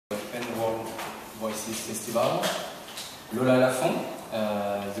this festival. Lola,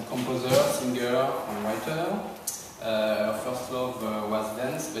 the composer, singer, and writer. Her first love was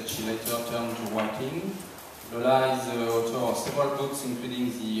dance, but she later turned to writing. Lola is the author of several books,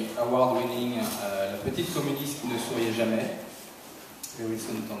 including the award-winning La petite communiste qui ne souriait jamais, very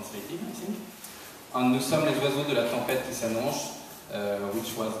soon translated, I think. And Nous sommes les oiseaux de la tempête qui s'annonce,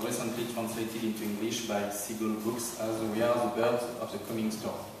 which was recently translated into English by Seagull Books as We Are the Birds of the Coming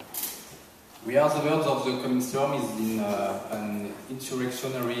Storm. We Are the Birds of the Coming Storm is an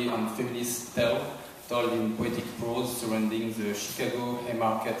insurrectionary and feminist tale told in poetic prose surrounding the Chicago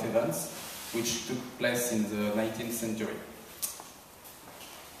Haymarket events, which took place in the 19th century.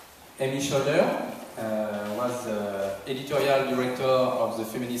 Amy Scholder was the editorial director of the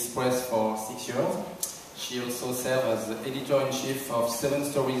Feminist Press for 6 years. She also served as the editor-in-chief of Seven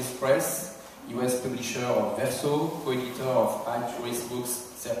Stories Press, US publisher of Verso, co-editor of high-tourist books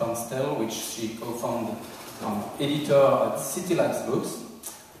Serpent's Tail, which she co-founded, and editor at City Lights Books.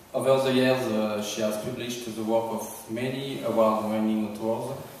 Over the years, she has published the work of many award-winning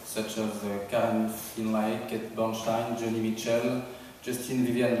authors, such as Karen Finlay, Kate Bernstein, Joni Mitchell, Justine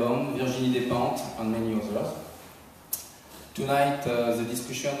Vivian Bond, Virginie Despentes, and many others. Tonight, the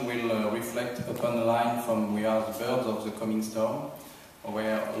discussion will reflect upon a line from We Are the Birds of the Coming Storm,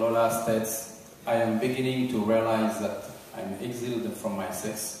 where Lola states, I am beginning to realize that I'm exiled from my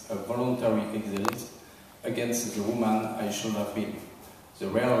sex, a voluntary exile, against the woman I should have been, the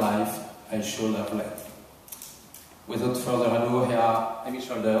real life I should have led. Without further ado, here are Amy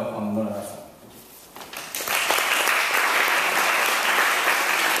Scholder and Lola.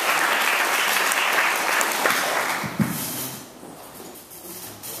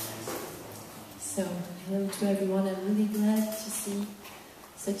 So, hello to everyone. I'm really glad to see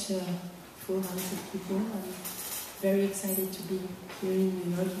such a full house of people. I'm very excited to be here in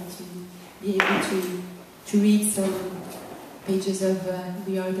New York and to be able to read some pages of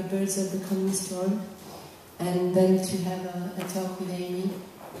We Are the Birds of the Coming Storm, and then to have a talk with Amy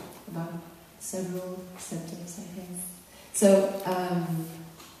about several subjects, I guess. So,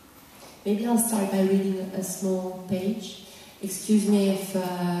 maybe I'll start by reading a small page. Excuse me if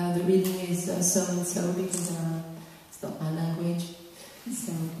the reading is so-and-so, because it's not my language,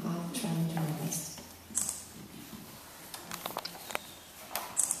 so I'll try and do my best.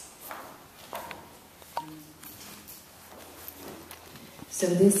 So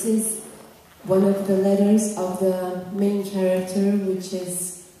this is one of the letters of the main character, which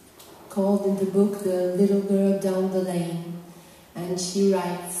is called in the book The Little Girl Down the Lane, and she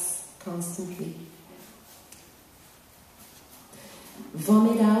writes constantly.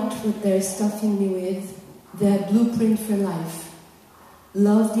 Vomit out what they're stuffing me with, their blueprint for life.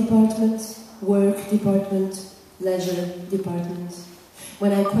 Love department, work department, leisure department.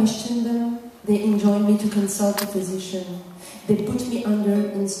 When I question them, they enjoin me to consult a physician. They put me under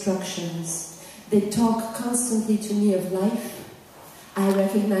instructions. They talk constantly to me of life. I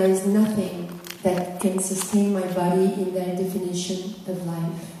recognize nothing that can sustain my body in their definition of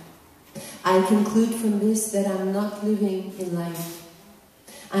life. I conclude from this that I'm not living in life.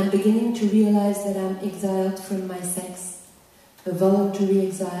 I'm beginning to realize that I'm exiled from my sex, a voluntary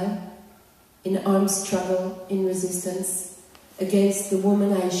exile, in armed struggle, in resistance, against the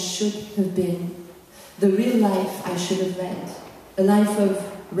woman I should have been, the real life I should have led, a life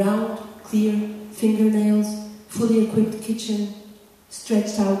of round, clear fingernails, fully equipped kitchen,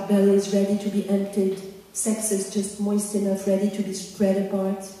 stretched out bellies ready to be emptied, sexes just moist enough ready to be spread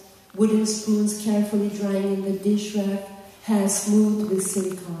apart, wooden spoons carefully drying in the dish rack, hair smooth with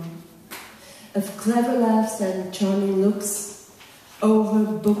silicone. Of clever laughs and charming looks,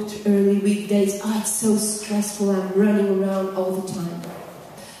 overbooked early weekdays, it's so stressful, I'm running around all the time.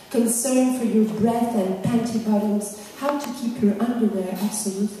 Concern for your breath and panty bottoms, how to keep your underwear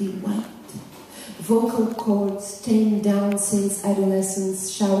absolutely white. Vocal cords tamed down since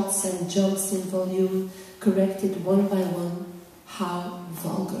adolescence, shouts and jumps in volume, corrected one by one. How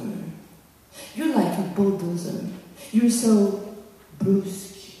vulgar. You're like a bulldozer. You're so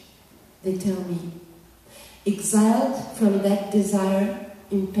brusque, they tell me. Exiled from that desire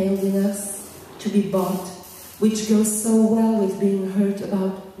impaled in us to be bought, which goes so well with being hurt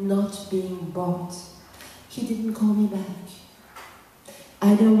about not being bought. He didn't call me back.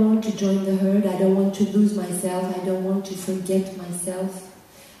 I don't want to join the herd, I don't want to lose myself, I don't want to forget myself,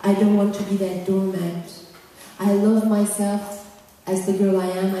 I don't want to be that doormat. I love myself as the girl I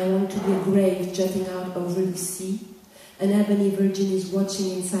am, I want to be a grave jutting out over the sea. An ebony virgin is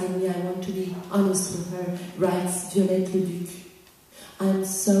watching inside me, I want to be honest with her, writes Violette Leduc. I'm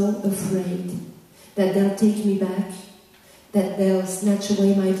so afraid that they'll take me back, that they'll snatch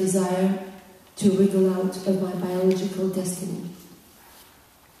away my desire to wriggle out of my biological destiny.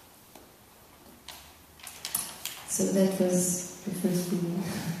 So that was the first feeling.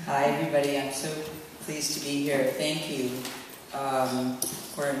 Hi everybody, I'm so pleased to be here. Thank you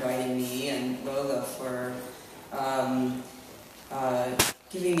for inviting me, and Lola for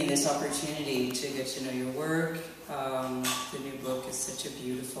giving me this opportunity to get to know your work. The new book is such a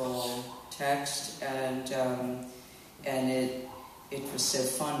beautiful text, and it was so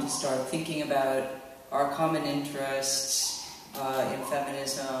fun to start thinking about our common interests in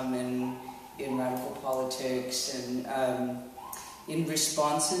feminism and in radical politics and in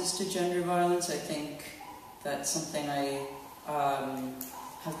responses to gender violence. I think that's something I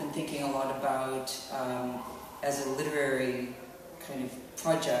have been thinking a lot about as a literary kind of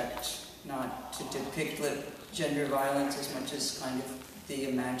project, not to depict gender violence as much as kind of the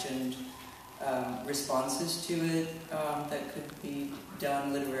imagined responses to it that could be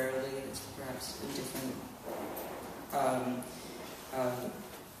done literarily. It's perhaps a different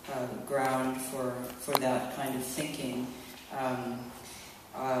ground for that kind of thinking.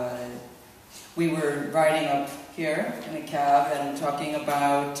 We were riding up here in a cab and talking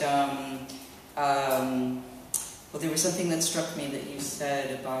about well, there was something that struck me that you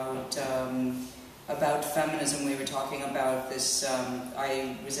said about feminism. We were talking about this.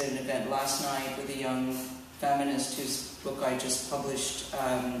 I was at an event last night with a young feminist whose book I just published,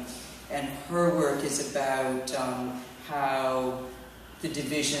 and her work is about how the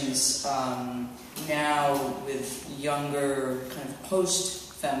divisions now with younger kind of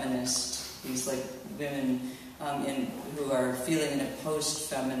post-feminist, these like women who are feeling in a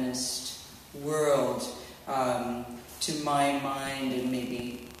post-feminist world, to my mind, and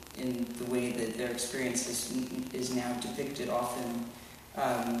maybe in the way that their experience is now depicted often,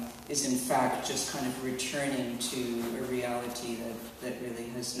 is in fact just kind of returning to a reality that really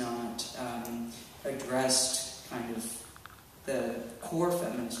has not addressed kind of the core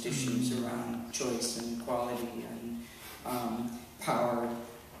feminist issues around choice and equality and power.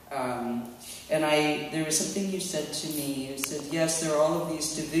 And there was something you said to me. You said, yes, there are all of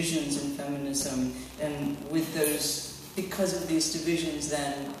these divisions in feminism, and with those, because of these divisions,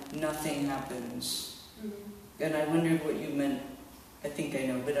 then nothing happens. Mm-hmm. And I wondered what you meant. I think I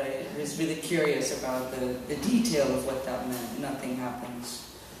know, but I was really curious about the detail of what that meant. Nothing happens.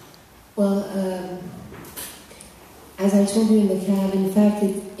 Well, as I told you in the cab, in fact,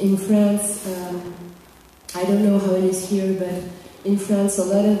 in France, I don't know how it is here, but in France, a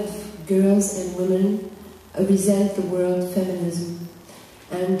lot of girls and women resent the word feminism.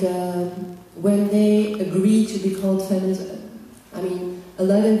 And when they agree to be called feminism, I mean, a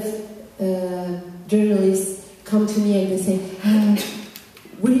lot of journalists come to me and they say,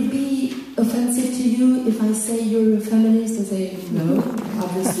 would it be offensive to you if I say you're a feminist? And say, no,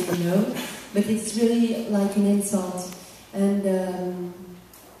 obviously no. But it's really like an insult. And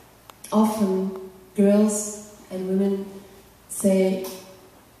often girls and women say,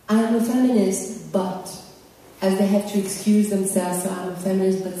 I'm a feminist, but, as they have to excuse themselves, so I'm a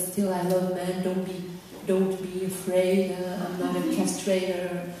feminist, but still I love men, don't be afraid, I'm not a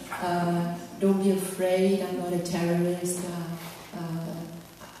castrator, don't be afraid, I'm not a terrorist,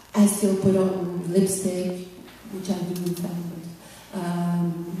 I still put on lipstick, which I do in fact.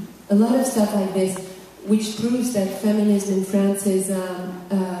 A lot of stuff like this, which proves that feminism in France is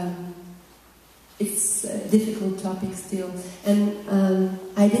it's a difficult topic still. And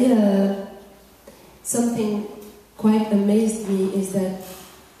I did something quite amazed me, is that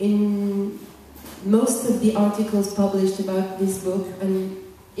in most of the articles published about this book, and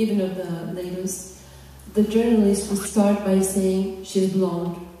even of the latest, the journalist would start by saying she's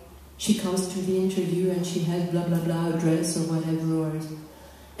blonde, she comes to the interview and she has blah blah blah, a dress or whatever.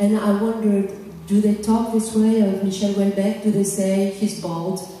 And I wondered, do they talk this way of Michel Houellebecq? Do they say he's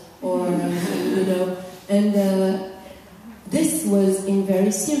bald? Or, you know, and this was in very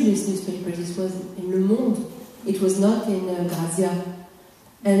serious newspapers. It was in Le Monde. It was not in Grazia.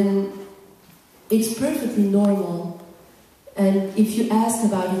 And it's perfectly normal. And if you ask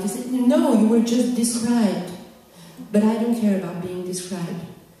about it, you say, no, you were just described. But I don't care about being described.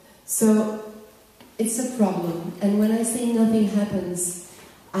 So it's a problem. And when I say nothing happens,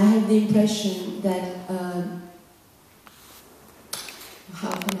 I have the impression that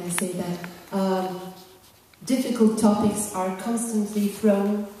how can I say that? Difficult topics are constantly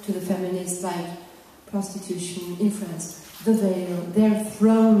thrown to the feminists, like prostitution in France, the veil. They're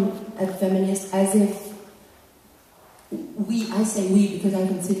thrown at feminists as if I say we because I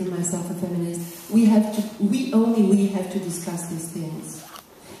consider myself a feminist. We have to discuss these things.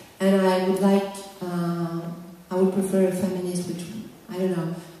 And I would prefer a feminist which, I don't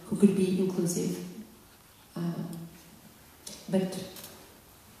know, who could be inclusive. But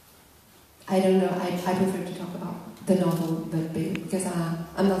I don't know, I prefer to talk about the novel, but because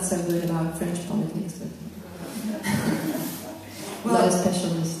I'm not so good about French politics, but well, not a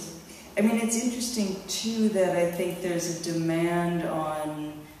specialist. I mean, it's interesting too that I think there's a demand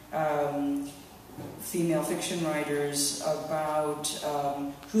on female fiction writers about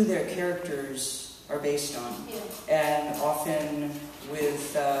who their characters are based on. And often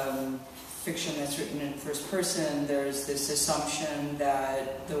with fiction that's written in first person, there's this assumption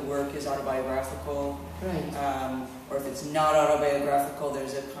that the work is autobiographical. Right. Or if it's not autobiographical,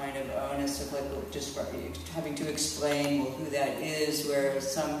 there's a kind of onus of like just having to explain who that is,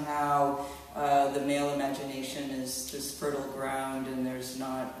 whereas somehow the male imagination is this fertile ground and there's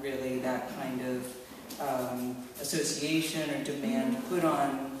not really that kind of association or demand put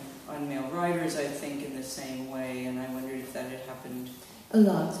on male writers, I think, in the same way, and I wondered if that had happened. A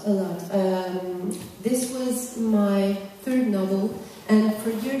lot. This was my third novel, and for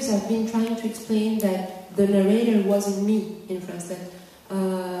years I've been trying to explain that the narrator wasn't me in France, that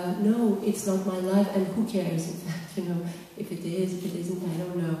no, it's not my life, and who cares, in fact, if it is, if it isn't, I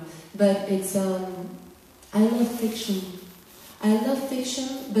don't know. But it's, I love fiction.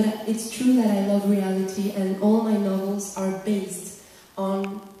 But it's true that I love reality, and all my novels are based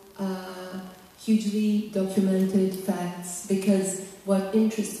on hugely documented facts, because what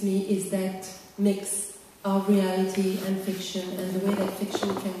interests me is that mix of reality and fiction, and the way that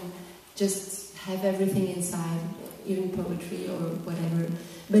fiction can just have everything inside, even poetry or whatever.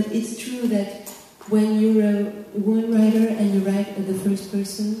 But it's true that when you're a woman writer and you write in the first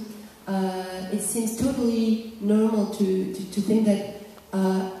person, it seems totally normal to think that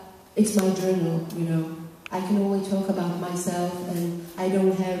it's my journal, I can only talk about myself, and I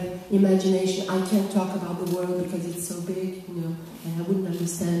don't have imagination. I can't talk about the world because it's so big, and I wouldn't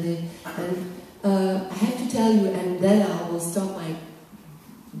understand it. And I have to tell you, and then I will stop my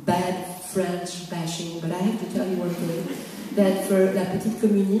bad French bashing, but I have to tell you one thing, that for La Petite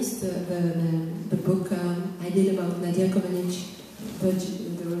Communiste, the book I did about Nadia Comaneci,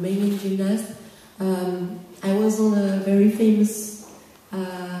 the Romanian gymnast, I was on a very famous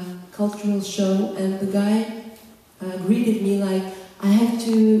cultural show, and the guy greeted me like, I have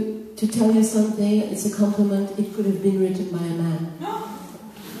to tell you something, it's a compliment, it could have been written by a man.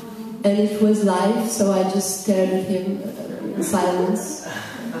 And it was live, so I just stared at him in silence.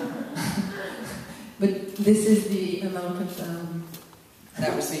 But this is the amount of...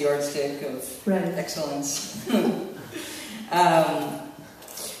 That was the yardstick of excellence.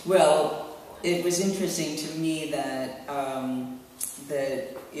 Well, it was interesting to me that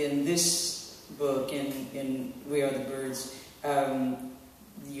that in this book, in We Are the Birds,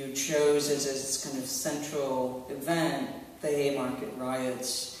 you chose as a kind of central event the Haymarket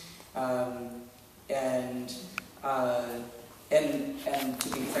riots, and to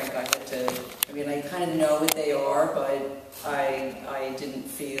be frank, I kind of know what they are, but I didn't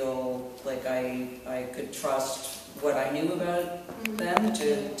feel like I could trust what I knew about them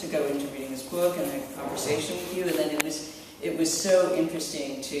to go into reading this book and a conversation with you, and then it was so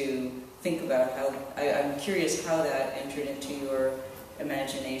interesting to think about how, I'm curious how that entered into your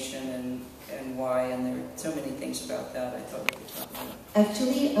imagination and why, and there are so many things about that I thought we could talk about.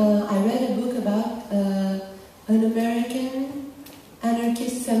 Actually, I read a book about an American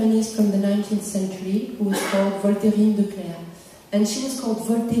anarchist feminist from the 19th century who was called Voltairine de Cleyre. And she was called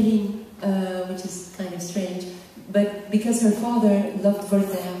Voltairine, which is kind of strange, but because her father loved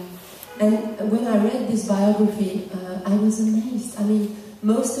Voltaire. And when I read this biography, I was amazed. I mean,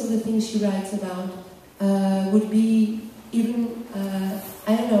 most of the things she writes about would be even,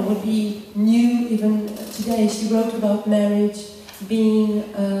 would be new even today. She wrote about marriage being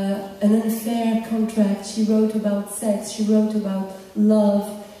an unfair contract. She wrote about sex. She wrote about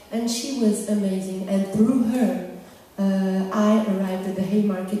love. And she was amazing. And through her, I arrived at the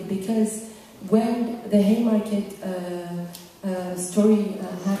Haymarket, because when the Haymarket story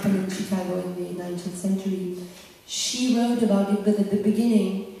happened in Chicago in the 19th century, she wrote about it, but at the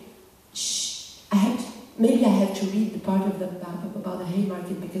beginning, maybe I have to read the part of about the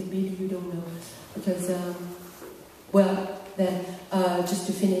Haymarket, because maybe you don't know. Because, just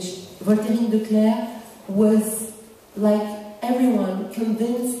to finish, Voltairine de Cleyre was, like everyone,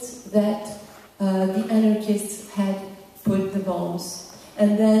 convinced that the anarchists had put the bombs.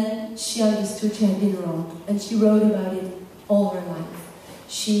 And then she understood she had been wrong, and she wrote about it all her life.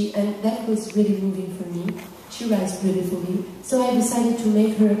 And that was really moving for me. She writes beautifully. So I decided to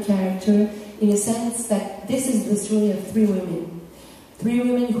make her a character, in a sense that this is the story of three women. Three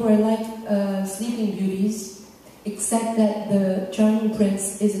women who are like sleeping beauties, except that the charming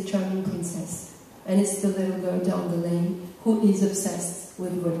prince is a charming princess, and it's the little girl down the lane who is obsessed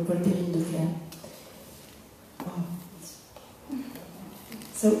with Berthelin de Claire. Wow.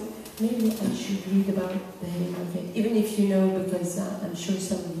 So maybe I should read about the Haymarket, even if you know, because I'm sure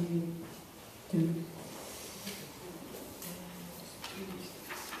some of you do.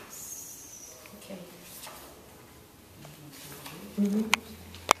 Okay. Mm-hmm.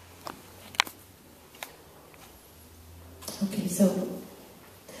 Okay, so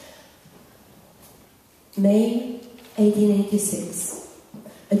May 1886.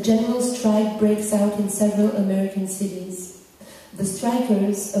 A general strike breaks out in several American cities. The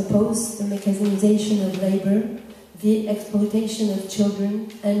strikers oppose the mechanization of labor, the exploitation of children,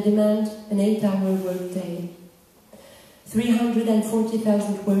 and demand an 8-hour workday.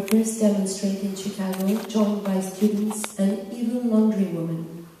 340,000 workers demonstrate in Chicago, joined by students and even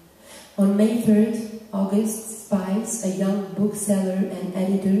laundrywomen. On May 3rd, August Spies, a young bookseller and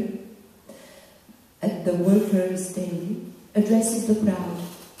editor at the Workers' Daily, addresses the crowd.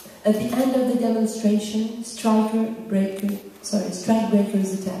 At the end of the demonstration,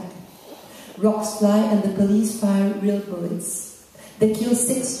 strikebreakers attack. Rocks fly and the police fire real bullets. They kill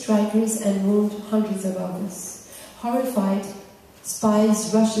 6 strikers and wound hundreds of others. Horrified,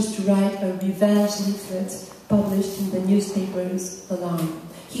 Spies rushes to write a revenge leaflet published in the newspaper's alarm.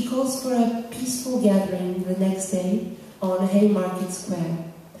 He calls for a peaceful gathering the next day on Haymarket Square.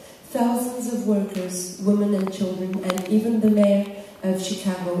 Thousands of workers, women and children, and even the mayor of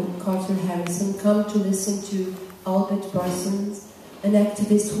Chicago, Carter Harrison, come to listen to Albert Parsons, an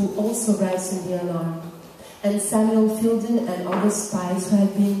activist who also writes in the alarm, and Samuel Fielden and other Spies who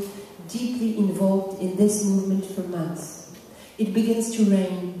have been deeply involved in this movement for months. It begins to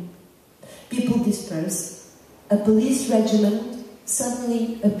rain. People disperse. A police regiment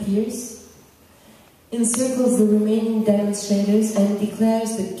suddenly appears, encircles the remaining demonstrators, and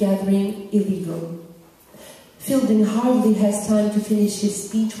declares the gathering illegal. Fielding hardly has time to finish his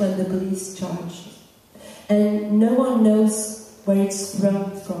speech when the police charge. And no one knows where it's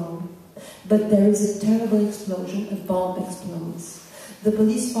thrown from. But there is a terrible explosion, a bomb explodes. The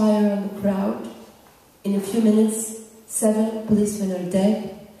police fire on the crowd. In a few minutes, 7 policemen are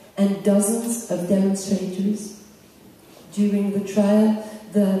dead, and dozens of demonstrators. During the trial,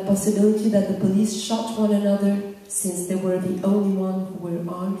 the possibility that the police shot one another, since they were the only ones who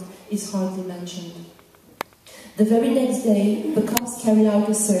were armed, is hardly mentioned. The very next day, the cops carry out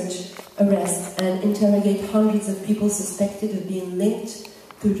a search, arrest, and interrogate hundreds of people suspected of being linked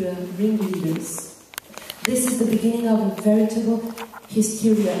to the ringleaders. This is the beginning of a veritable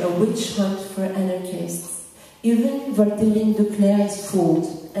hysteria, a witch hunt for anarchists. Even Berthelin de Claire is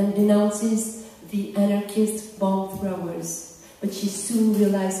fooled and denounces the anarchist bomb throwers, but she soon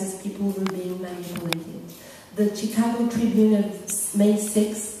realizes people were being manipulated. The Chicago Tribune of May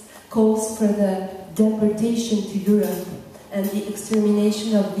 6 calls for the deportation to Europe and the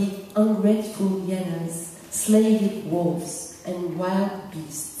extermination of the ungrateful hyenas, Slavic wolves, and wild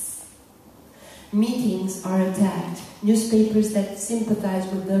beasts. Meetings are attacked. Newspapers that sympathize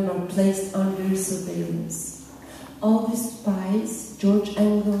with them are placed under surveillance. August Spies, George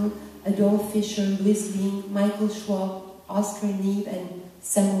Engel, Adolf Fischer, Louis Lin, Michael Schwab, Oscar Neebe, and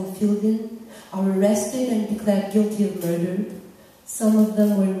Samuel Fielden are arrested and declared guilty of murder. Some of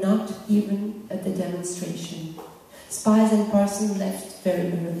them were not even at the demonstration. Spies and Parsons left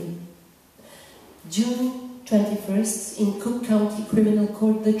very early. June 21st, in Cook County Criminal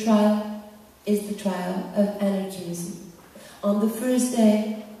Court, the trial is the trial of anarchism. On the first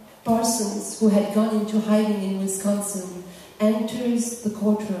day, Parsons, who had gone into hiding in Wisconsin, enters the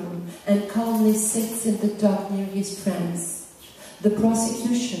courtroom and calmly sits in the dock near his friends. The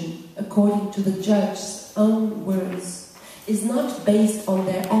prosecution, according to the judge's own words, is not based on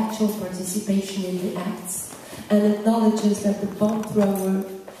their actual participation in the acts, and acknowledges that the bomb thrower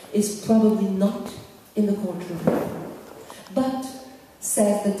is probably not in the courtroom. But,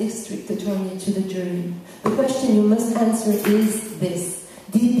 says the district attorney to the jury, the question you must answer is this: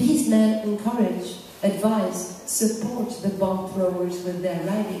 did these men encourage, advise, support the bomb throwers with their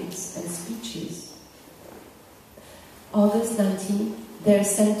writings and speeches? August 19, they're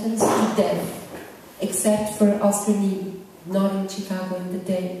sentenced to death, except for Oscar Neebe, not in Chicago in the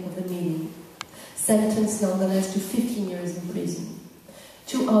day of the meeting. Sentenced nonetheless to 15 years in prison.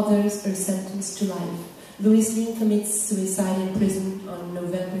 2 others are sentenced to life. Louis Lin commits suicide in prison on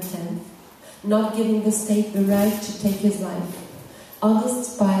November 10th, not giving the state the right to take his life.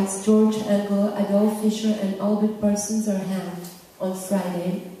 August Spies, George Engel, Adolf Fischer, and Albert Parsons are hanged on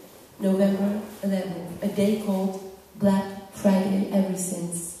Friday, November 11th, a day called Black Friday ever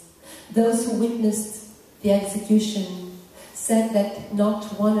since. Those who witnessed the execution, said that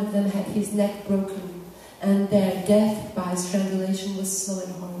not one of them had his neck broken, and their death by strangulation was slow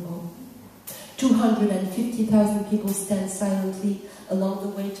and horrible. 250,000 people stand silently along the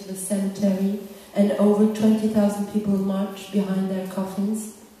way to the cemetery, and over 20,000 people march behind their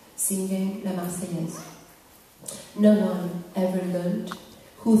coffins, singing La Marseillaise. No one ever learned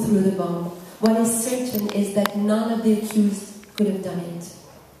who threw the bomb. What is certain is that none of the accused could have done it.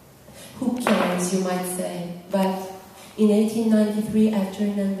 Who cares, you might say, but in 1893, after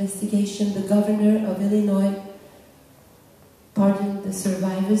an investigation, the governor of Illinois pardoned the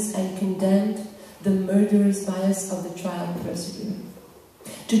survivors and condemned the murderous bias of the trial procedure.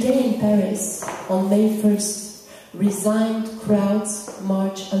 Today in Paris, on May 1st, resigned crowds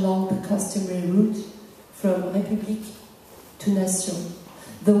march along the customary route from République to Nation.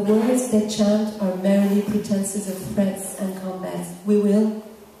 The words they chant are merely pretenses of threats and combats. We will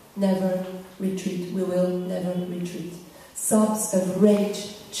never retreat. We will never retreat. Sobs of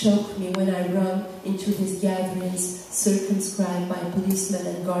rage choke me when I run into these gatherings circumscribed by policemen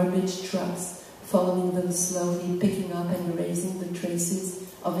and garbage trucks, following them slowly, picking up and erasing the traces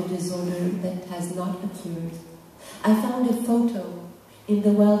of a disorder that has not occurred. I found a photo in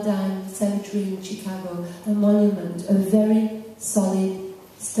the well-done cemetery in Chicago, a monument, a very solid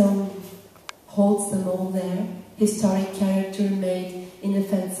stone holds them all there, historic character made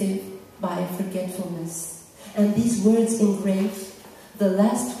inoffensive by forgetfulness. And these words engraved, the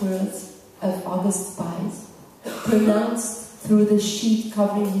last words of August Spies, pronounced through the sheet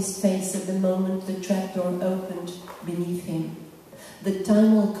covering his face at the moment the trapdoor opened beneath him. The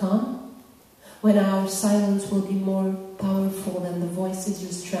time will come when our silence will be more powerful than the voices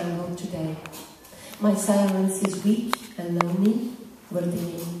you strangled today. My silence is weak and lonely,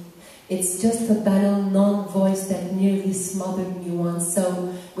 Voltaire. It's just a banal non-voice that nearly smothered me once,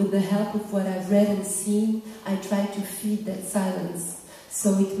 so with the help of what I've read and seen, I try to feed that silence,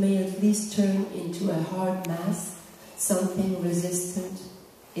 so it may at least turn into a hard mass, something resistant.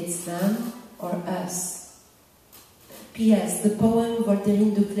 It's them or us. P.S. The poem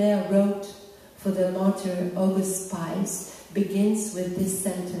Voltaire de Cleyre wrote for the martyr August Spies begins with this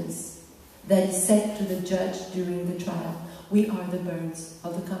sentence that is said to the judge during the trial: "We are the birds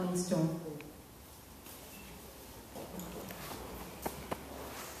of the coming storm."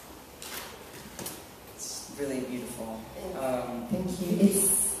 It's really beautiful. Thank you.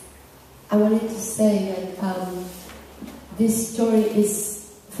 I wanted to say that this story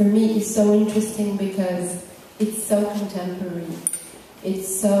is, for me, is so interesting because it's so contemporary. It's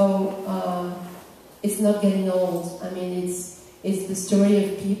so, it's not getting old. I mean, it's the story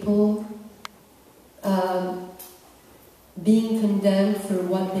of people being condemned for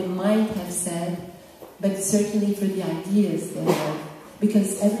what they might have said, but certainly for the ideas they had,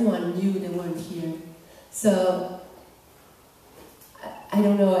 because everyone knew they weren't here. So, I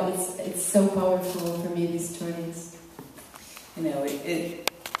don't know, it's so powerful for me, these stories. You know,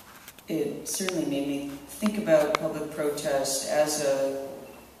 it certainly made me think about public protest as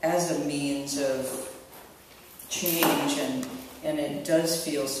a means of change, and it does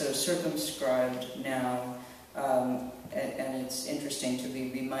feel so circumscribed now, and it's interesting to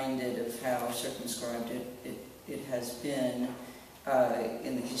be reminded of how circumscribed it has been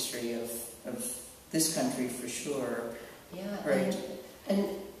in the history of this country, for sure. Yeah, right. And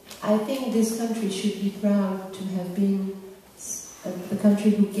I think this country should be proud to have been the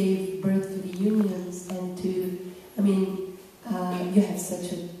country who gave birth to the unions and to, I mean, you have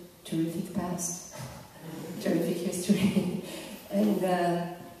such a terrific past, terrific history,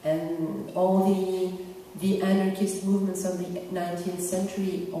 and all the anarchist movements of the 19th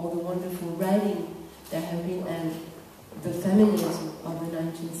century, all the wonderful writing there have been, and the feminism of the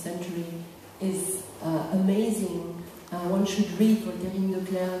 19th century is amazing. One should read Voltaire de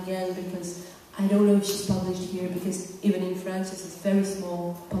Cleyre again, because I don't know if she's published here, because even in France it's a very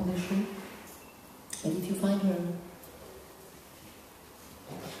small publishing. But if you find her...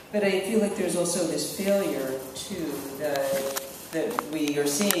 But I feel like there's also this failure, too, that we are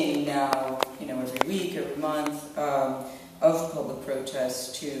seeing now, you know, every week, every month, of public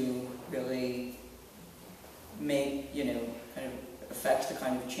protests to really make, you know, kind of affect the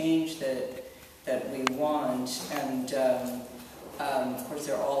kind of change that we want. And of course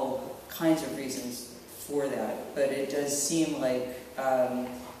there are all kinds of reasons for that, but it does seem like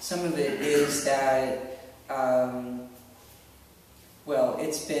some of it is that, well,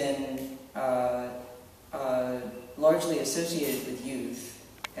 it's been largely associated with youth,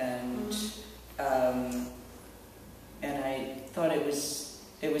 and I thought it was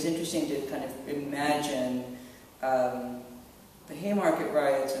interesting to kind of imagine the Haymarket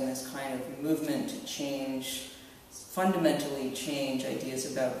riots and this kind of movement to change, fundamentally change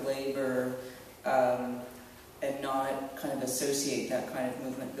ideas about labor, and not kind of associate that kind of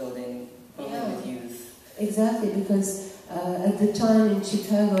movement building only with youth. Exactly, because at the time in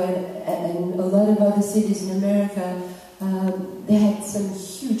Chicago and a lot of other cities in America, they had some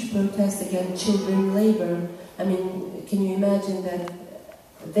huge protests against children labor. I mean, can you imagine that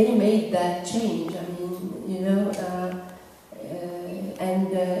they made that change? I mean, you know,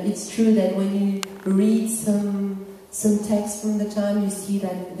 and it's true that when you read some text from the time, you see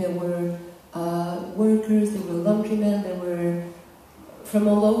that there were workers, there were laundrymen, there were from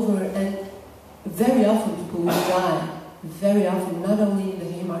all over, and very often people would die. Very often, not only in the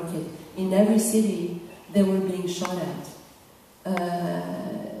Haymarket, in every city they were being shot at.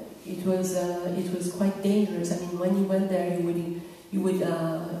 It was quite dangerous. I mean, when you went there, you would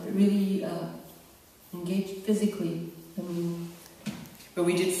really engage physically. I mean, but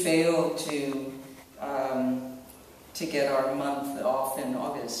we did fail to get our month off in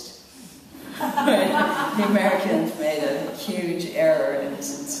August. Right? The Americans made a huge error in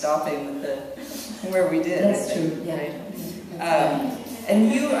stopping with where we did. That's true. Yeah. Right?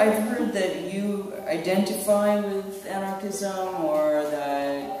 And I've heard that you identify with anarchism, or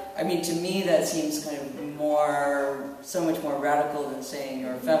that, I mean, to me that seems kind of so much more radical than saying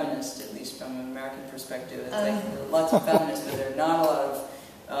you're a feminist, at least from an American perspective. It's like there are lots of feminists, but there are not a lot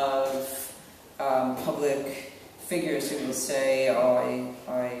of public figures who will say, oh, I'm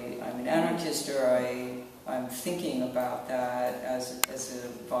an anarchist, or I'm thinking about that as a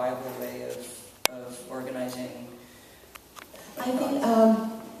viable way of organizing. I think,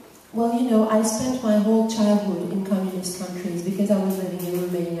 well, you know, I spent my whole childhood in communist countries because I was living in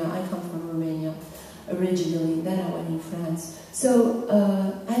Romania. I come from Romania originally, then I went in France. So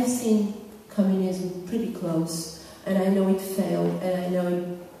I've seen communism pretty close, and I know it failed, and I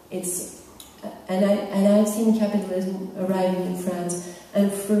know and I've seen capitalism arriving in France. And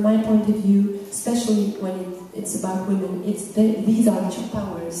from my point of view, especially when it's about women, these are two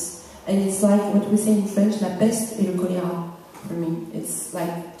powers, and it's like what we say in French, la peste et le choléra. For me, it's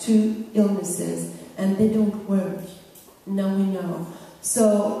like two illnesses, and they don't work. Now we know.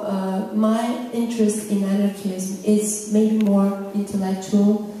 So my interest in anarchism is maybe more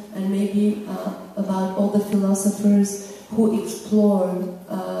intellectual, and maybe about all the philosophers who explore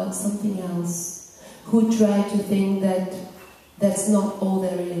something else, who try to think that that's not all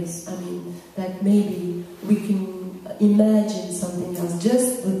there is. I mean, that maybe we can imagine something else.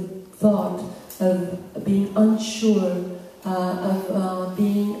 Just the thought of being unsure, of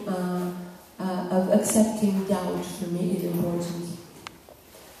accepting doubt, for me is important,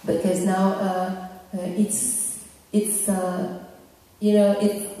 because now you know,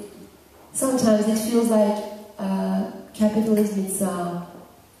 sometimes it feels like capitalism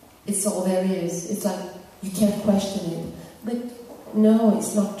it's all there is. It's like you can't question it, but no,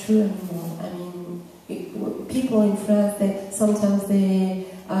 it's not true anymore. I mean, people in France, sometimes we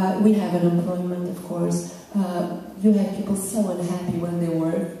have unemployment, of course. You have people so unhappy when they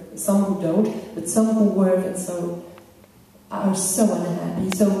work, some who don't, but some who work and so are so unhappy.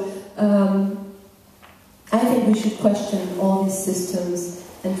 So I think we should question all these systems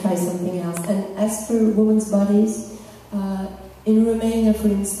and try something else. And as for women's bodies, in Romania, for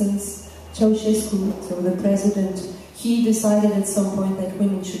instance, Ceausescu, so the president, he decided at some point that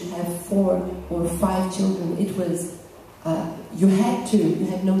women should have 4 or 5 children. It was, you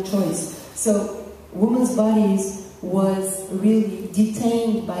had no choice. So women's bodies was really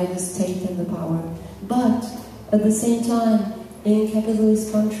detained by the state and the power. But at the same time, in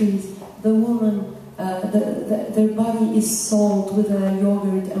capitalist countries, the woman, their body is sold with a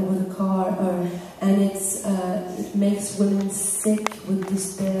yogurt and with a car, and it makes women sick with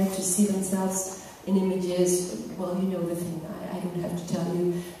despair to see themselves in images. Well, you know the thing, I don't have to tell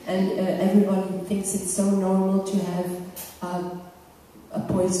you. And everybody thinks it's so normal to have a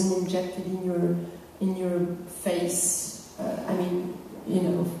poison injected in your face. I mean, you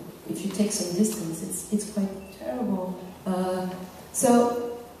know, if you take some distance, it's quite terrible.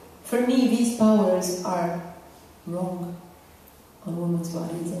 So, for me, these powers are wrong on women's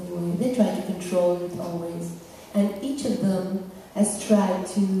bodies anyway. They try to control it always, and each of them has tried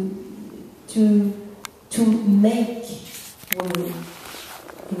to make women,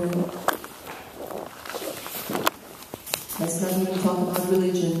 you know. Let's not even talk about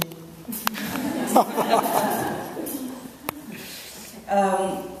religion.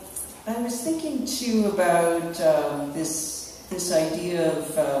 I was thinking too about this idea of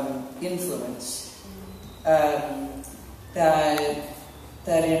influence, that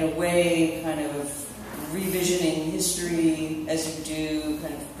in a way kind of revisioning history as you do,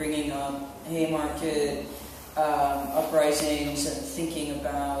 kind of bringing up Haymarket uprisings and thinking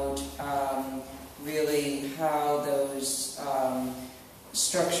about really how those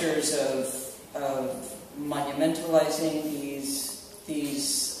structures of monumentalizing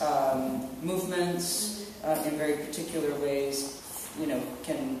these movements in very particular ways,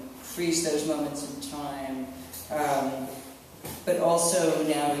 can freeze those moments in time. But also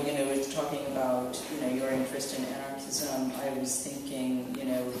now, it's talking about, your interest in anarchism. I was thinking,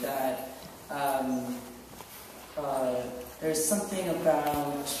 that there's something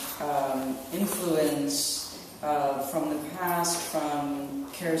about influence from the past, from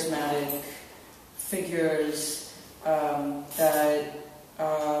charismatic figures, that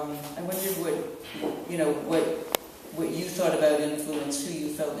I wondered what you thought about influence, who you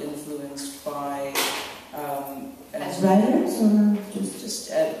felt influenced by. As writers, or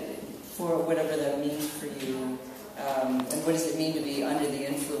just for whatever that means for you, and what does it mean to be under the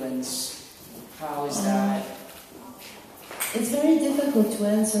influence? How is that? It's very difficult to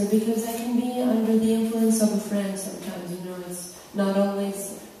answer because I can be under the influence of a friend sometimes. It's not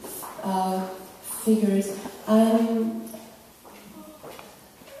always figures. I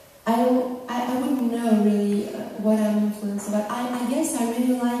wouldn't know really what I'm influenced about. I guess I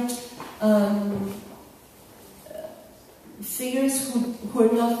really like figures who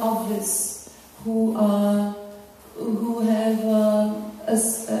are not obvious, who have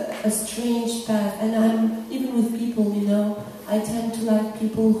a strange path. And I'm even with people, I tend to like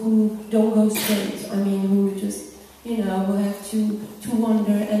people who don't go straight. Who just, who have to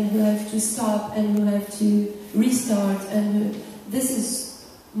wander and who have to stop and who have to restart. And this is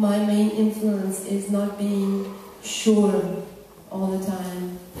my main influence, is not being sure all the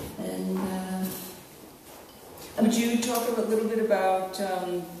time. And would you talk a little bit about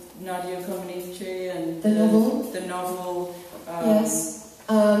Nadia Comaneci and the novel? The novel. Yes.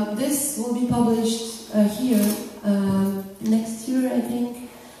 This will be published here next year, I think.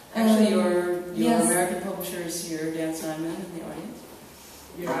 Actually, your yes. American publisher is here, Dan Simon, in the audience.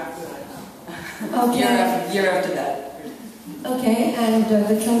 Year after that. Okay. Year after that. Okay, and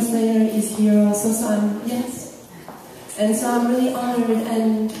the translator is here also, so yes. And so I'm really honored,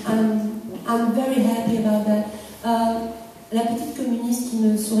 and I'm very happy about that. La petite communiste qui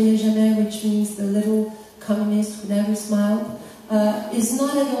ne souriait jamais, which means the little communist who never smiled, is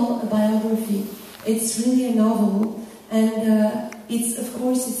not at all a biography. It's really a novel, and of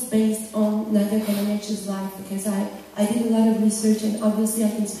course it's based on Nadia Comaneci's life, because I did a lot of research, and obviously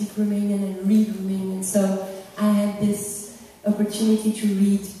I can speak Romanian and read Romanian, so I had this opportunity to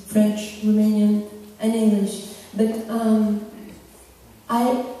read French, Romanian, and English. But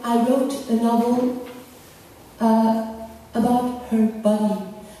I wrote a novel about her body,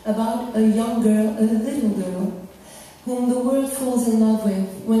 about a young girl, a little girl, whom the world falls in love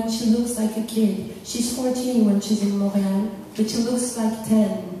with when she looks like a kid. She's 14 when she's in Montreal, but she looks like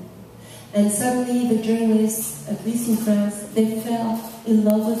 10. And suddenly the journalists, at least in France, they fell in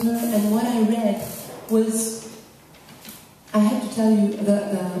love with her, and what I read was, I have to tell you,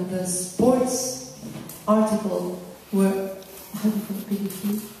 the sports article were, how do you call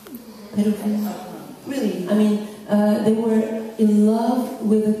it, pedophile? Really, they were in love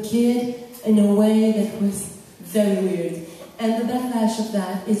with a kid in a way that was very weird. And the backlash of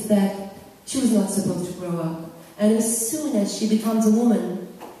that is that she was not supposed to grow up. And as soon as she becomes a woman,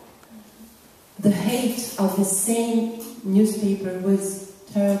 the hate of the same newspaper was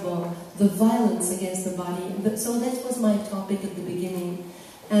terrible. The violence against the body. So that was my topic at the beginning.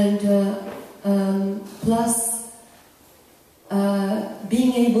 And plus,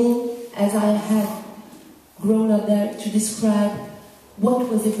 being able, as I had grown up there, to describe what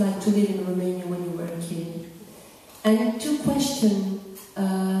was it like to live in Romania when you were a kid. And to question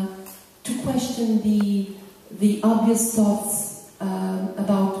the obvious thoughts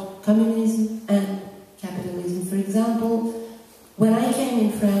about communism and capitalism. For example, when I came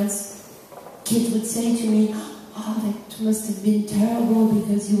in France, kids would say to me, "Oh, that must have been terrible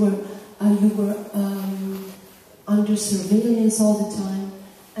because you were under surveillance all the time."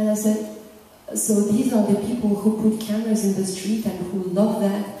 And I said, "So these are the people who put cameras in the street and who love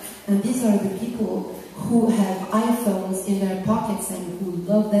that, and these are the people who have iPhones in their pockets and who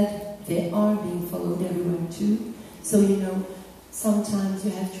love that. They are being followed everywhere too. So, sometimes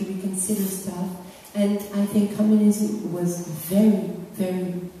you have to reconsider stuff. And I think communism was very,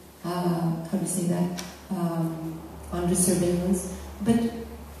 very, under surveillance. But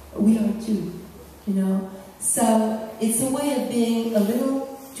we are too, So it's a way of being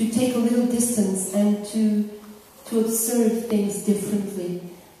to take a little distance and to observe things differently.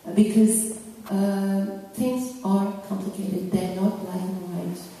 Because things are complicated. They're not black and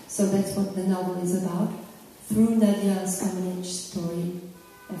white. So that's what the novel is about, through Nadia's coming-age story,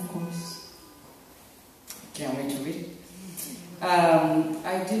 of course. Can't wait to read it.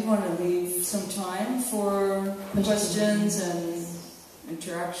 I do want to leave some time for questions and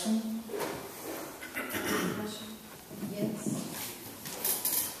interaction. Yes.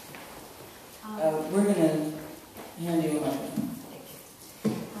 We're going to hand you a microphone.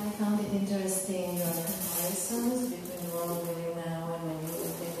 I found it interesting your comparisons between the world we live now and when you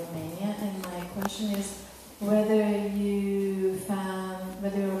lived in Romania. And my question is whether your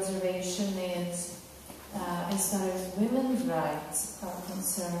observation is, as far as women's rights are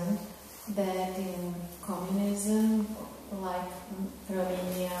concerned, that in communism, like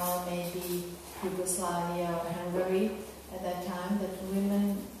Romania or maybe Yugoslavia or Hungary at that time, that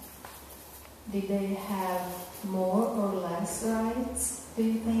women, did they have more or less rights, do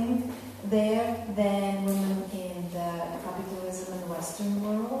you think, there than women in the capitalism and Western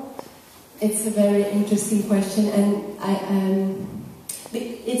world? It's a very interesting question, and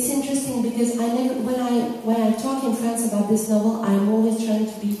it's interesting because when I talk in France about this novel, I'm always trying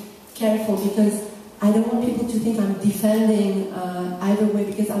to be careful because I don't want people to think I'm defending either way,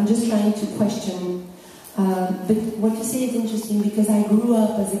 because I'm just trying to question. But what you say is interesting because I grew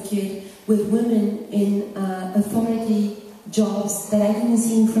up as a kid with women in authority jobs that I didn't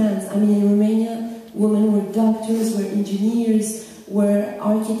see in France. I mean, in Romania, women were doctors, were engineers, were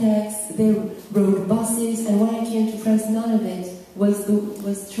architects, they rode buses, and when I came to France, none of it was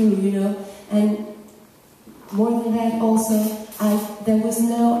true, you know. And more than that, also, there was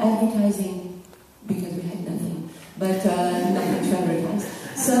no advertising because we had nothing, but nothing to advertise.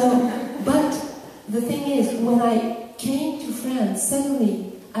 So, but the thing is, when I came to France,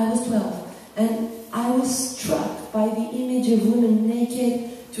 suddenly I was 12, and I was struck by the image of women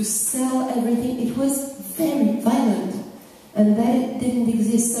naked to sell everything. It was very violent, and that didn't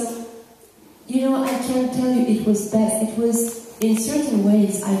exist. So, you know, I can't tell you it was best. It was, in certain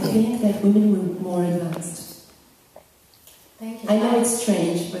ways, I think that women were more advanced. Thank you. I know it's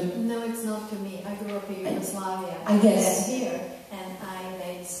strange, but... No, it's not to me. I grew up in Yugoslavia. I guess. Here, and I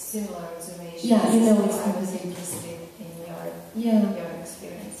made similar observations. Yeah, you know, it's I was interested in your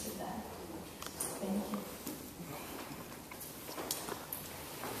experience with that. Thank you.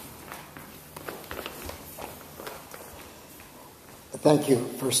 Thank you,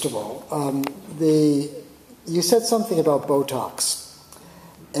 first of all. You said something about Botox,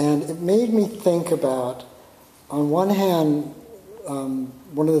 and it made me think about, on one hand,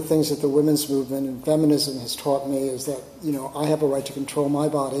 one of the things that the women's movement and feminism has taught me is that, you know, I have a right to control my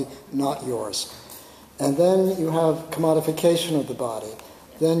body, not yours. And then you have commodification of the body.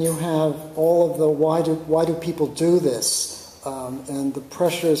 Then you have all of the why do people do this, and the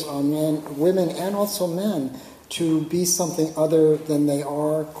pressures on women and also men to be something other than they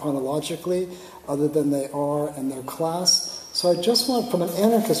are chronologically, other than they are in their class. So I just want, from an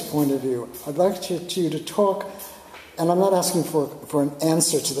anarchist point of view, I'd like you to talk, and I'm not asking for an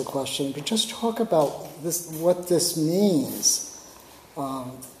answer to the question, but just talk about this, what this means.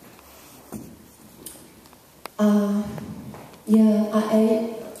 I'm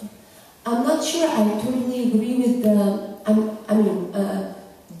not sure I totally agree with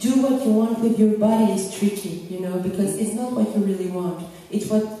do what you want with your body is tricky, you know, because it's not what you really want. It's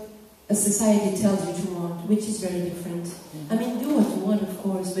what a society tells you to want, which is very different. I mean, do what you want, of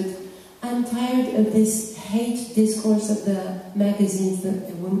course, but I'm tired of this hate discourse of the magazines,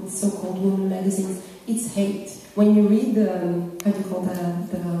 the so-called women magazines. It's hate. When you read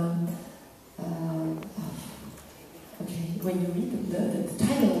when you read the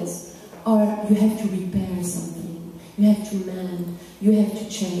titles, are you have to repair something, you have to mend, you have to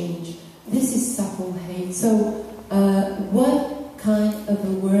change. This is subtle hate. So what kind of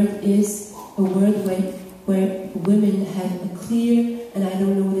a word is a word where women have a clear, and I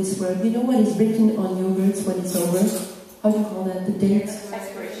don't know this word, you know what is written on yogurts when it's over? How do you call that? The date?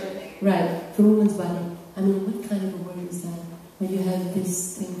 Expiration. Right, for woman's body. I mean, what kind of a word is that? When you have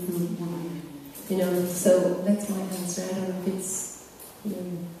this thing for a woman. You know, so that's my answer. I don't know if it's, you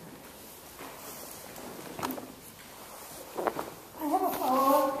know. I have a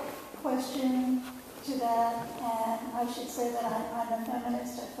follow-up question to that, and I should say that I'm a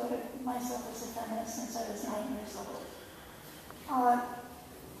feminist. I thought of myself as a feminist since I was 9 years old.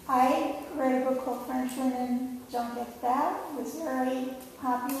 I read a book called French Women Don't Get Fat. It was very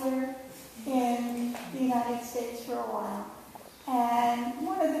popular in the United States for a while. And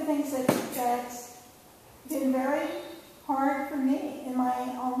one of the things that's been very hard for me in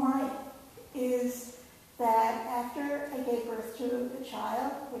my own life is that after I gave birth to a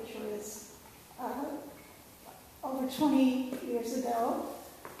child, which was over 20 years ago.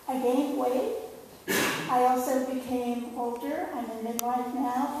 I gained weight. I also became older. I'm in midlife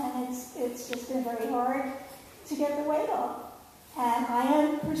now, and it's just been very hard to get the weight off. And I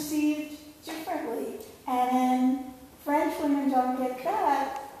am perceived differently. And in French Women Don't Get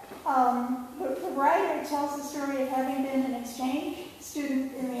Fat, the writer tells the story of having been an exchange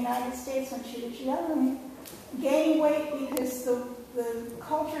student in the United States when she was young, gaining weight because the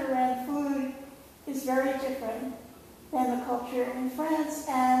culture around food is very different than the culture in France.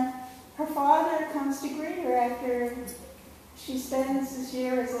 And her father comes to greet her after she spends this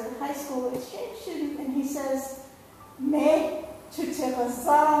year as a high school exchange student, and he says, "Mais tu te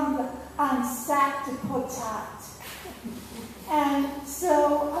ressembles à un sac de patates." And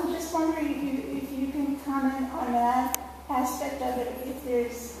so I'm just wondering if you can comment on that aspect of it, if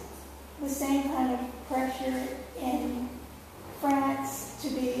there's the same kind of pressure in France to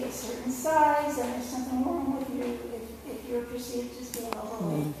be a certain size, and there's something wrong with you if you're perceived as being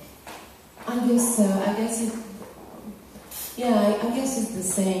overweight. I guess so. I guess it's the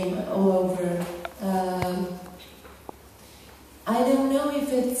same all over. I don't know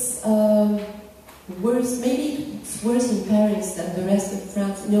if it's worse. Maybe it's worse in Paris than the rest of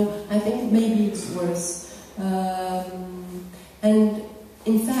France. No, I think maybe it's worse. And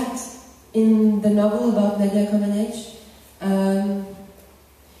in fact, in the novel about Nadia Comaneci,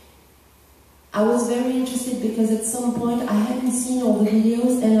 I was very interested because at some point I hadn't seen all the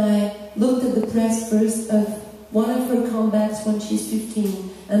videos, and I looked at the press first of one of her comebacks when she's 15,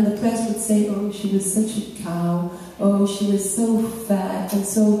 and the press would say, "Oh, she was such a cow. Oh, she was so fat and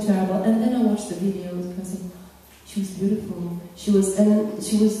so terrible." And then I watched the videos because she was beautiful. She was, I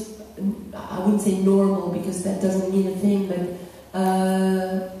wouldn't say normal because that doesn't mean a thing, but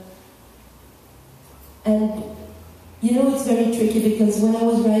and you know, it's very tricky because when I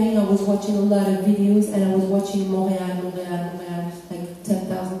was writing, I was watching a lot of videos, and I was watching Montréal, like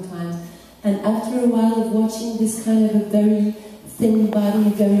 10,000 times. And after a while of watching this kind of a very thin body,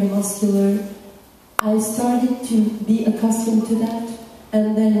 very muscular, I started to be accustomed to that.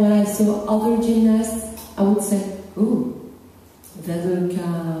 And then when I saw other gymnasts, I would say, "Ooh, that's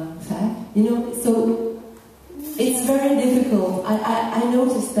fat," you know. So it's very difficult. I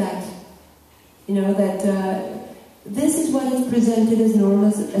noticed that, you know, that. This is what is presented as normal,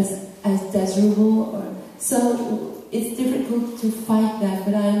 as desirable, or so it's difficult to fight that.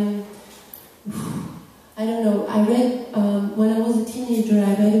 But I don't know. I read when I was a teenager.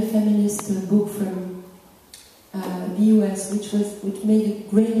 I read a feminist book from the U.S., which made a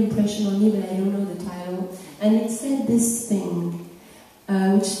great impression on me, but I don't know the title. And it said this thing,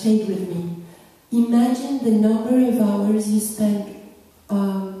 which stayed with me. Imagine the number of hours you spend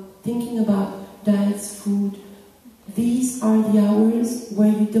thinking about diets, food. These are the hours where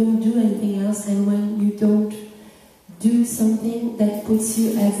you don't do anything else, and when you don't do something that puts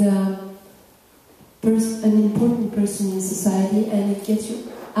you as an important person in society, and it gets you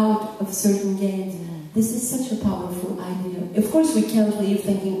out of certain games. This is such a powerful idea. Of course, we can't leave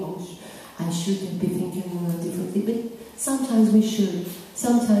thinking, "Oh, I should be thinking differently," but sometimes we should.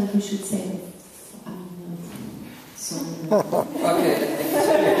 Sometimes we should say, Okay.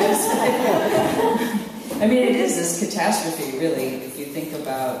 I mean, it is this catastrophe, really, if you think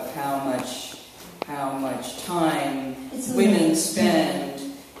about how much time women spend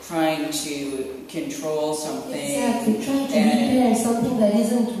trying to control something. Exactly, trying to repair something that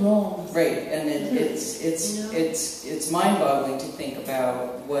isn't wrong. Right, and it's mind-boggling to think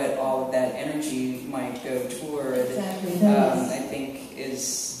about what all of that energy might go toward. Exactly. I think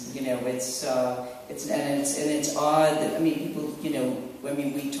is, you know, it's odd that, I mean, people, you know, I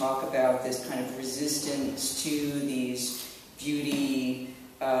mean, we talk about this kind of resistance to these beauty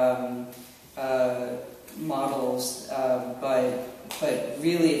models, but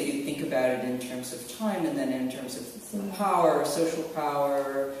really, if you think about it in terms of time, and then in terms of power, social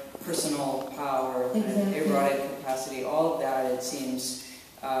power, personal power, erotic capacity, all of that, it seems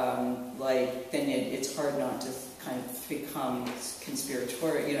like then it's hard not to kind of become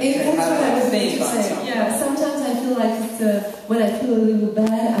conspiratorial, you know, to have a think on something. Yeah, sometimes I feel like it's when I feel a little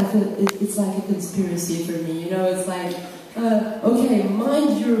bad, I feel it's like a conspiracy for me. You know, it's like, okay,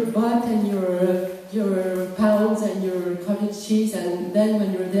 mind your butt and your pounds and your cottage cheese, and then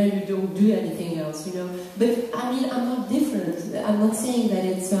when you're there, you don't do anything else. You know, but I mean, I'm not different. I'm not saying that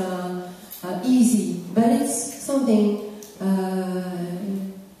it's easy, but it's something,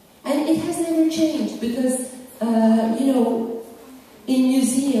 and it has never changed because. You know, in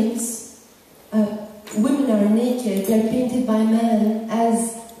museums, women are naked, they're painted by men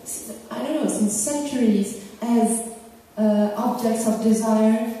as, I don't know, since centuries, as objects of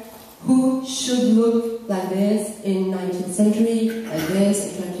desire who should look like this in 19th century, like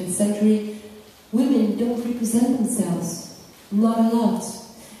this in 20th century, women don't represent themselves, not a lot.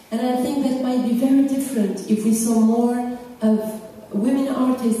 And I think that might be very different if we saw more of women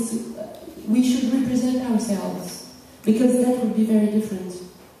artists. We should represent ourselves, because that would be very different.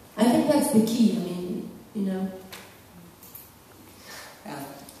 I think that's the key, I mean, you know.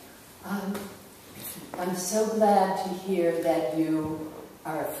 I'm so glad to hear that you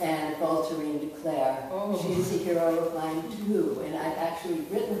are a fan of Voltairine de Cleyre. Oh. She's a hero of mine too, and I've actually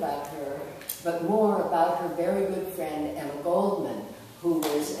written about her, but more about her very good friend Emma Goldman, who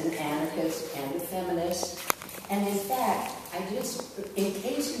was an anarchist and a feminist. And in fact, in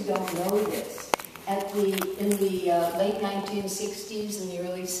case you don't know this, in the late 1960s and the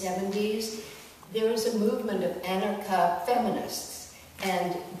early 70s, there was a movement of anarcha-feminists,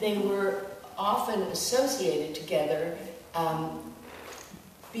 and they were often associated together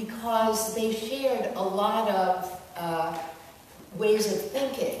because they shared a lot of ways of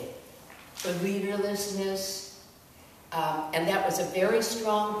thinking, the leaderlessness, and that was a very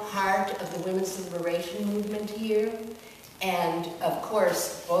strong part of the women's liberation movement here. And of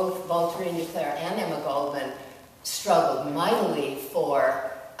course, both Voltairine de Cleyre and Emma Goldman struggled mightily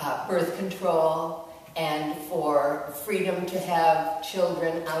for birth control and for freedom to have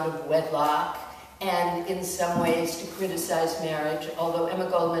children out of wedlock, and in some ways to criticize marriage, although Emma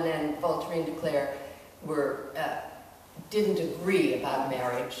Goldman and Voltairine de Cleyre didn't agree about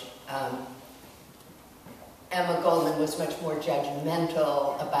marriage. Emma Goldman was much more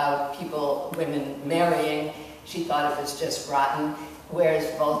judgmental about women marrying. She thought it was just rotten, whereas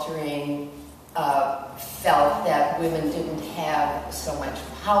Voltairine felt that women didn't have so much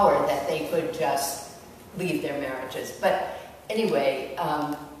power that they could just leave their marriages. But anyway,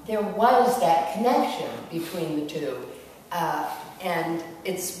 there was that connection between the two. And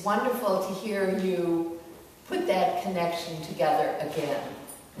it's wonderful to hear you put that connection together again.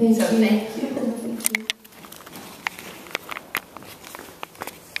 Thank you. Thank you.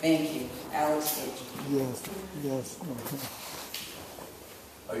 Thank you. Alex. Yes, yes.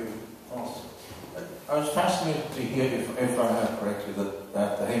 I was fascinated to hear, if I heard correctly, that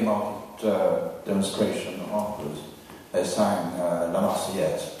at the Haymarket demonstration afterwards, they sang La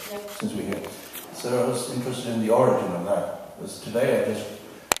Marseillaise, since we're here. So I was interested in the origin of that. Because today I just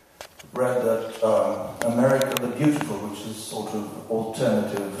read that America the Beautiful, which is sort of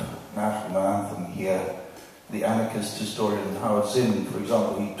alternative national anthem here, the anarchist historian Howard Zinn, for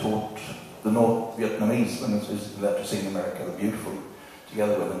example, he taught the North Vietnamese when it was left to sing America the Beautiful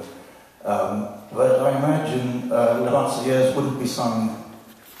together with them. But I imagine La Marseillaise wouldn't be sung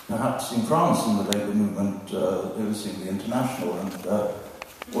perhaps in France in the labour movement. It was in the International, and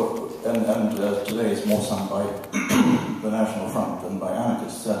today it's more sung by the National Front than by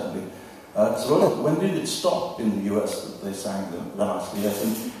anarchists, certainly. So when did it stop in the US that they sang the La Marseillaise?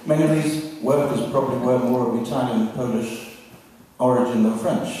 And many of these workers probably were more of Italian, Polish origin than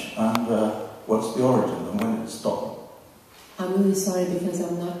French. And what's the origin and when did it stop? I'm really sorry because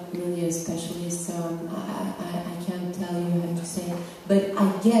I'm not really a specialist, so I can't tell you how to say it. But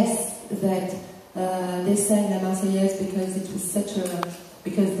I guess that they sang La Marseillaise because it was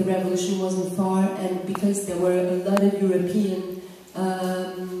because the revolution wasn't far, and because there were a lot of European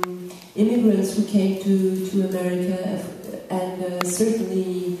immigrants who came to America, and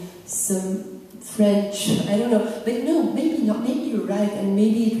certainly some French, I don't know, but no, maybe not, maybe you're right, and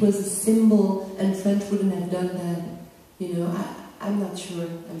maybe it was a symbol and French wouldn't have done that. You know, I'm not sure,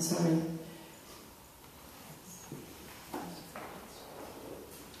 I'm sorry.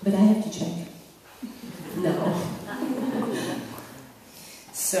 But I have to check. No.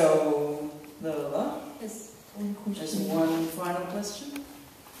 So, Lola? Yes, one question. Just one final question?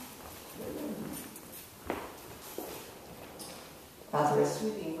 Rather a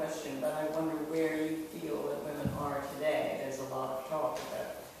sweeping question, but I wonder where you feel that women are today. There's a lot of talk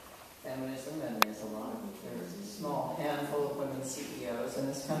about feminism, and there's a small handful of women CEOs in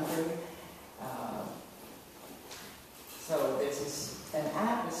this country. So there's an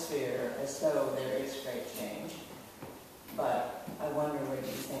atmosphere as though there is great change, but I wonder whether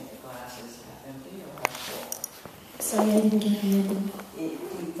you think the glass is half empty or half full. Sorry, I didn't get you. If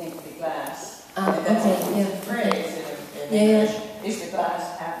you think the glass, okay, yeah. phrase in English, is the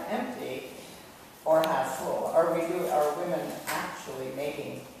glass half empty or half full? Are women actually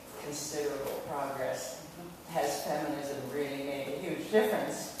making considerable progress? Has feminism really made a huge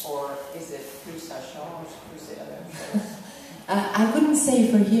difference, or is it plus ça change, plus c'est la même chose? I couldn't say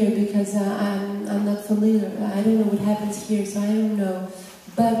for here because I'm not familiar. I don't know what happens here, so I don't know.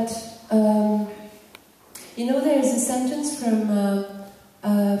 But you know, there is a sentence from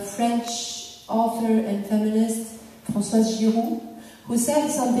a French author and feminist, Françoise Giroud, who said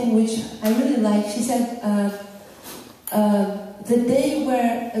something which I really like. She said, the day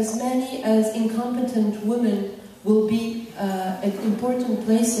where as many as incompetent women will be at important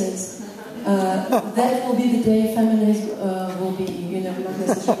places, that will be the day feminism will be, not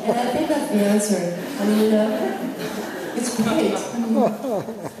necessary. And I think that's the answer. I mean, it's great.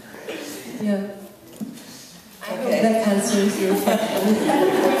 Yeah. Okay. That answers your question. I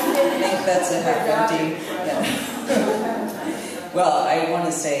think that's a half empty. Yeah. Well, I want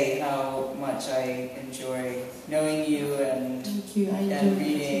to say how much I enjoy knowing you and Thank you. and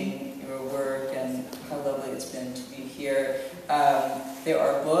reading your work, and how lovely it's been to be here. There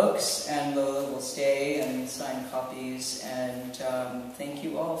are books, and Lola will stay and sign copies, and thank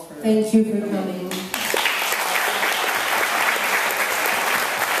you all for Thank you for coming.